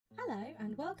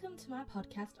and welcome to my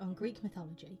podcast on Greek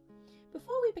mythology.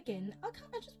 Before we begin, I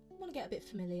just want to get a bit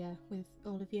familiar with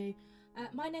all of you.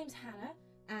 My name's Hannah,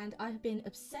 and I have been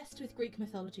obsessed with Greek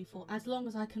mythology for as long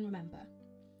as I can remember.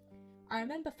 I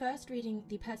remember first reading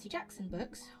the Percy Jackson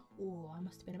books, I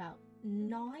must have been about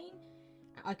 9.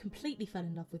 I completely fell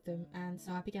in love with them, and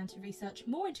so I began to research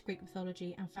more into Greek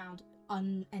mythology and found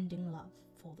unending love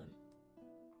for them.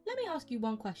 Let me ask you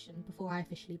one question before I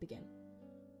officially begin.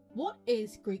 What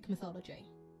is Greek mythology?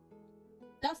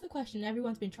 That's the question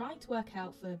everyone's been trying to work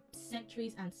out for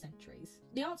centuries and centuries.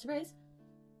 The answer is,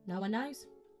 no one knows.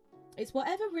 It's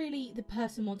whatever really the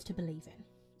person wants to believe in.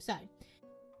 So,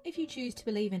 if you choose to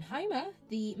believe in Homer,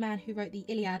 the man who wrote the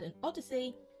Iliad and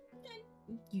Odyssey,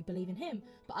 then you believe in him.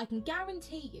 But I can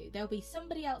guarantee you there'll be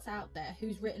somebody else out there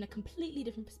who's written a completely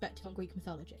different perspective on Greek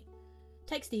mythology.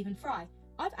 Take Stephen Fry.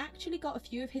 I've actually got a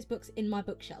few of his books in my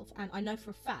bookshelf, and I know for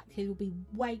a fact he will be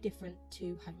way different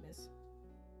to Homer's.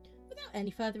 Without any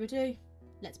further ado,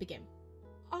 let's begin.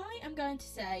 I am going to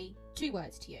say 2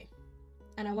 words to you,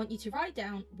 and I want you to write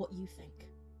down what you think.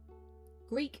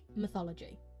 Greek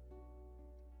mythology.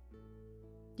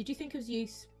 Did you think of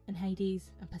Zeus and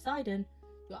Hades and Poseidon?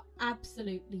 You are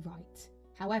absolutely right.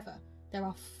 However, there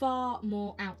are far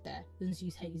more out there than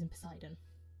Zeus, Hades and Poseidon.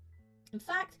 In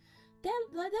fact, they're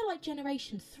like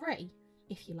generation 3,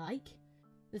 if you like.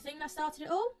 The thing that started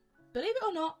it all, believe it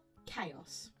or not,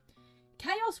 chaos.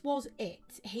 Chaos was it.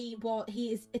 He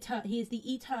is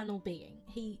the eternal being.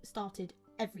 He started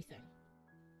everything.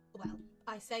 Well,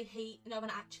 I say he, no one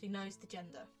actually knows the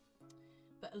gender.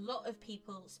 But a lot of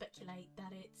people speculate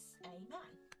that it's a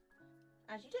man.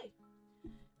 As you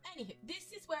do. Anywho,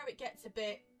 this is where it gets a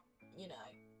bit,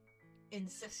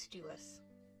 incestuous.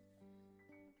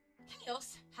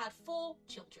 Chaos had 4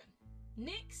 children: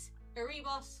 Nyx,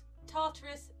 Erebos,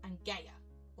 Tartarus, and Gaia,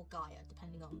 or Gaia,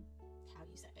 depending on how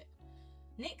you say it.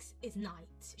 Nyx is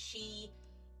night. She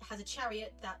has a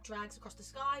chariot that drags across the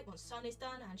sky once sun is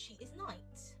done, and she is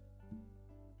night.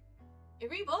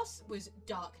 Erebos was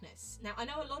darkness. Now, I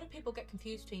know a lot of people get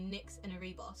confused between Nyx and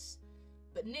Erebos,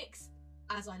 but Nyx,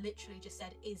 as I literally just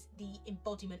said, is the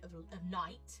embodiment of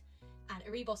night, and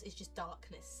Erebos is just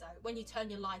darkness. So when you turn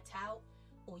your light out,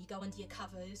 or you go under your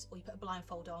covers, or you put a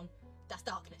blindfold on, that's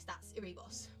darkness, that's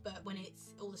Erebos. But when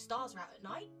it's all the stars are out at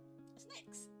night, that's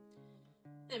Nyx.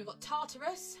 Then we've got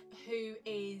Tartarus, who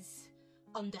is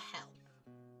under hell.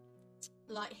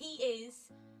 Like, he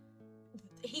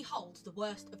holds the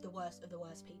worst of the worst of the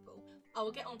worst people. I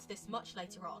will get onto this much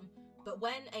later on, but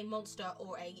when a monster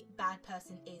or a bad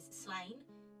person is slain,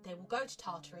 they will go to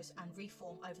Tartarus and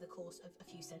reform over the course of a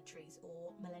few centuries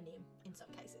or millennium in some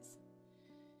cases.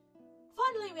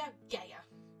 Finally, we have Gaia,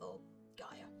 or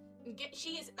Gaia.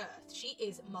 She is Earth. She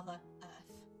is Mother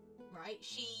Earth, right?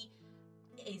 She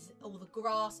is all the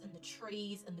grass and the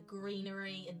trees and the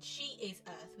greenery, and she is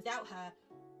Earth. Without her,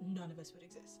 none of us would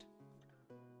exist.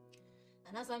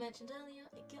 And as I mentioned earlier,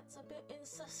 it gets a bit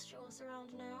incestuous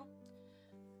around now.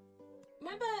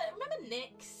 Remember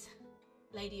Nyx,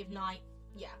 Lady of Night?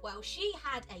 Yeah, well, she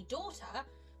had a daughter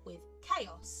with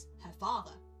Chaos, her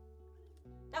father.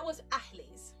 That was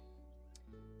Achilles.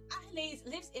 Achilles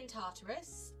lives in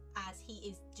Tartarus, as he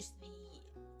is just the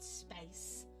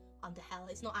space under hell.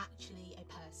 It's not actually a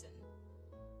person,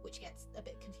 which gets a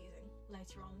bit confusing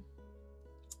later on,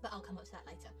 but I'll come up to that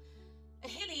later.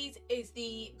 Achilles is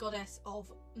the goddess of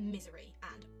misery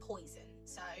and poison.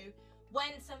 So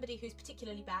when somebody who's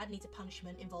particularly bad needs a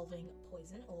punishment involving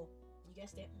poison, or you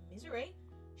guessed it, misery,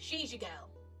 she's your girl.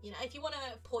 If you want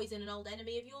to poison an old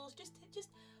enemy of yours, just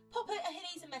pop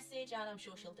Achilles a message and I'm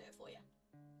sure she'll do it for you.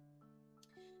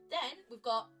 Then we've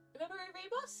got, remember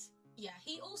Erebos? Yeah,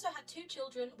 he also had 2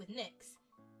 children with Nyx,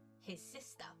 his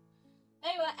sister.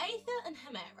 They were Aether and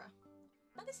Hemera.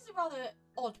 Now this is a rather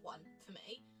odd one for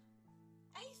me.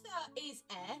 Aether is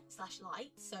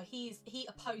air/light, so he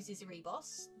opposes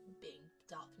Erebos, being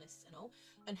darkness and all,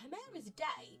 and Hemera is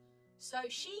day, so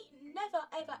she never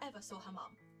ever saw her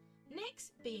mum.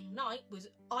 Nyx, being night, was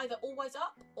either always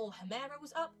up or Hemera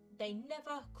was up. They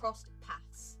never crossed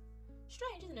paths.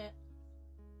 Strange, isn't it?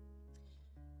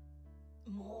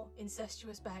 More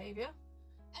incestuous behaviour.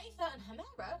 Aether and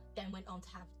Hemera then went on to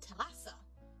have Thalassa,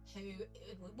 who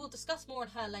we'll discuss more on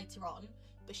her later on,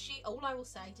 but all I will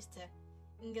say, just to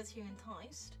get you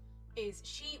enticed, is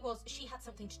she had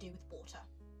something to do with water.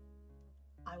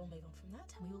 I will move on from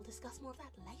that and we will discuss more of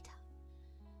that later.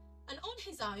 And on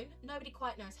his own, nobody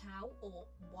quite knows how or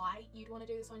why you'd want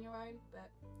to do this on your own,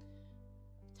 but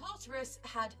Tartarus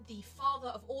had the father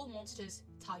of all monsters,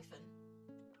 Typhon.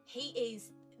 He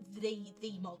is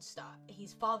the monster.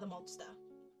 He's father monster.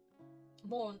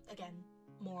 More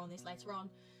on this later on.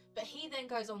 But he then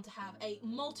goes on to have a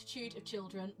multitude of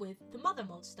children with the mother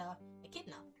monster,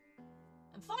 Echidna.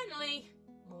 And finally,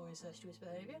 more incestuous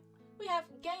behaviour, we have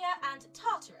Gaia and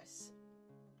Tartarus.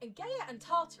 And Gaia and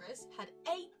Tartarus had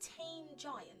 18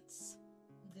 giants,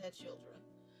 their children.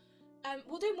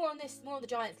 We'll do more on the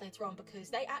giants later on, because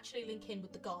they actually link in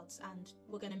with the gods, and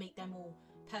we're going to meet them all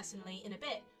personally in a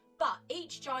bit. But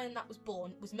each giant that was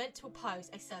born was meant to oppose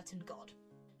a certain god.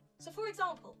 So for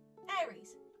example,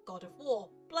 Ares, god of war,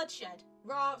 bloodshed,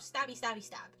 rah, stabby, stabby,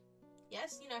 stab.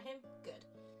 Yes, you know him? Good.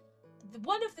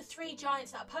 One of the 3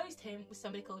 giants that opposed him was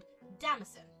somebody called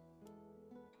Damocin.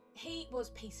 He was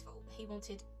peaceful. He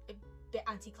wanted a bit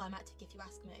anticlimactic if you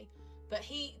ask me. But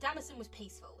Damocin was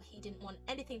peaceful. He didn't want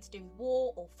anything to do with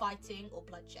war or fighting or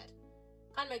bloodshed.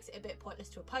 Kind of makes it a bit pointless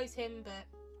to oppose him, but,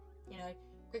 you know,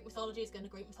 Greek mythology is going to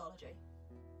Greek mythology.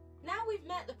 Now we've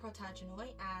met the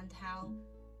Protogenoi and how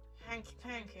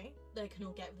hanky-panky they can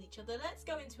all get with each other, let's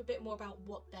go into a bit more about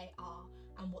what they are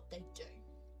and what they do.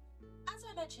 As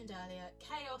I mentioned earlier,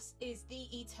 Chaos is the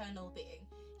eternal being.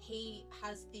 He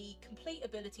has the complete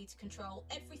ability to control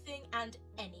everything and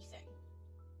anything.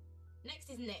 Next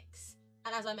is Nyx,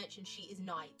 and as I mentioned, she is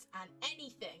night, and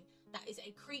anything that is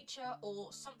a creature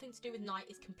or something to do with night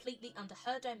is completely under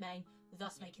her domain,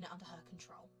 thus making it under her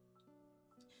control.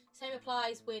 Same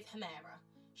applies with Hemera.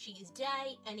 She is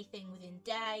day, anything within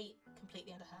day,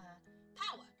 completely under her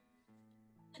power.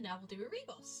 And now we'll do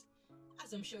Erebos.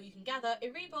 As I'm sure you can gather,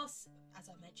 Erebos, as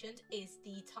I mentioned, is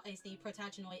the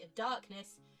Protogenoi of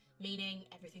darkness, meaning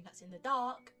everything that's in the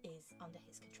dark is under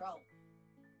his control.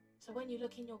 So when you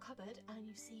look in your cupboard and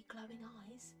you see glowing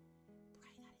eyes,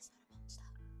 pray that it's not a monster.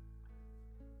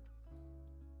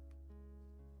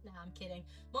 Nah, I'm kidding.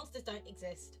 Monsters don't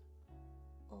exist.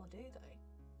 Or do they?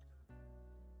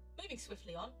 Moving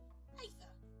swiftly on,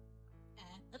 Aether.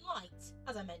 Air and light.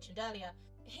 As I mentioned earlier,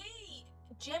 he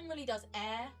generally does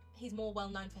air. He's more well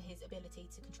known for his ability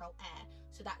to control air.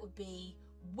 So that would be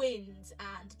winds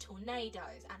and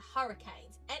tornadoes and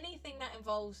hurricanes. Anything that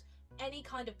involves any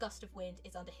kind of gust of wind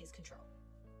is under his control.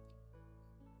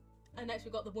 And next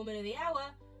we've got the woman of the hour,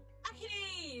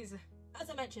 Achilles. As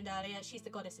I mentioned earlier, she's the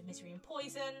goddess of misery and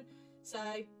poison. So,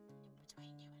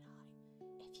 between you and I,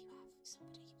 if you have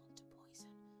somebody you want to poison,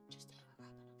 just hit her up and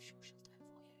I'm sure she'll do it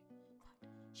for you.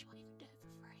 But she won't even do it for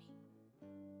free.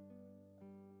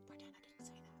 Pretend I didn't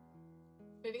say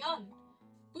that. Moving on,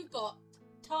 we've got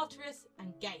Tartarus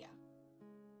and Gaia.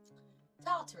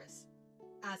 Tartarus,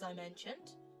 as I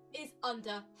mentioned, is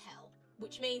under hell,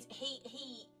 which means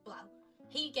he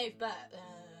gave birth.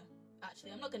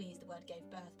 Actually, I'm not going to use the word gave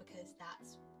birth because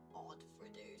that's odd for a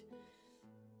dude.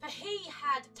 But he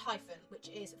had Typhon, which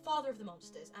is father of the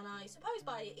monsters, and I suppose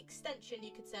by extension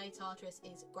you could say Tartarus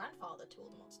is grandfather to all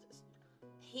the monsters.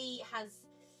 He has,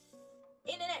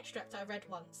 in an extract I read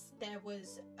once, there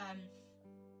was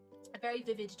a very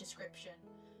vivid description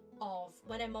of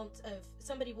when of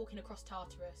somebody walking across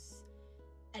Tartarus,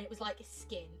 and it was like his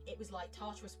skin. It was like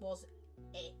Tartarus was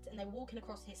it, and they were walking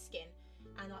across his skin,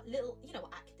 and like little, you know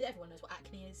what acne, everyone knows what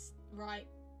acne is, right?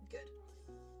 Good.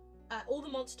 All the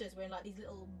monsters were in like these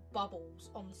little bubbles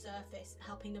on the surface,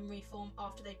 helping them reform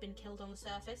after they've been killed on the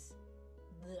surface.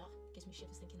 Ugh, gives me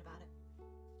shivers thinking about it.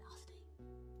 Nasty.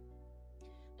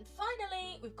 And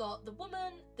finally, we've got the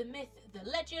woman, the myth, the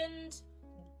legend,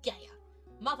 Gaia,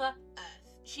 Mother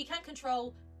Earth. She can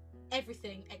control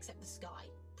everything except the sky,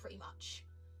 pretty much.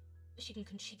 She can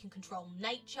control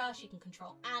nature, she can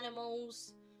control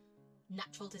animals,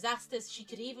 natural disasters. She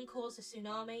could even cause a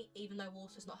tsunami, even though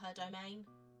water's not her domain.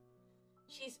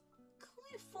 She's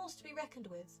kind of forced to be reckoned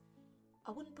with.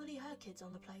 I wouldn't bully her kids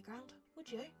on the playground, would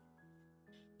you?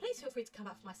 Please feel free to come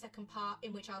back for my second part,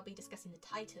 in which I'll be discussing the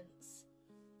Titans.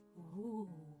 Ooh.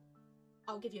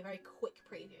 I'll give you a very quick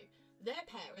preview. Their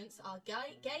parents are Gaia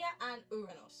and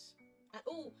Uranus.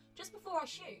 And just before I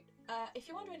shoot, if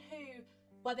you're wondering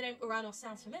why the name Uranus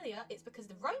sounds familiar, it's because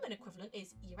the Roman equivalent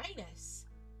is Uranus.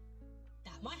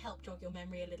 That might help jog your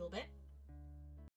memory a little bit.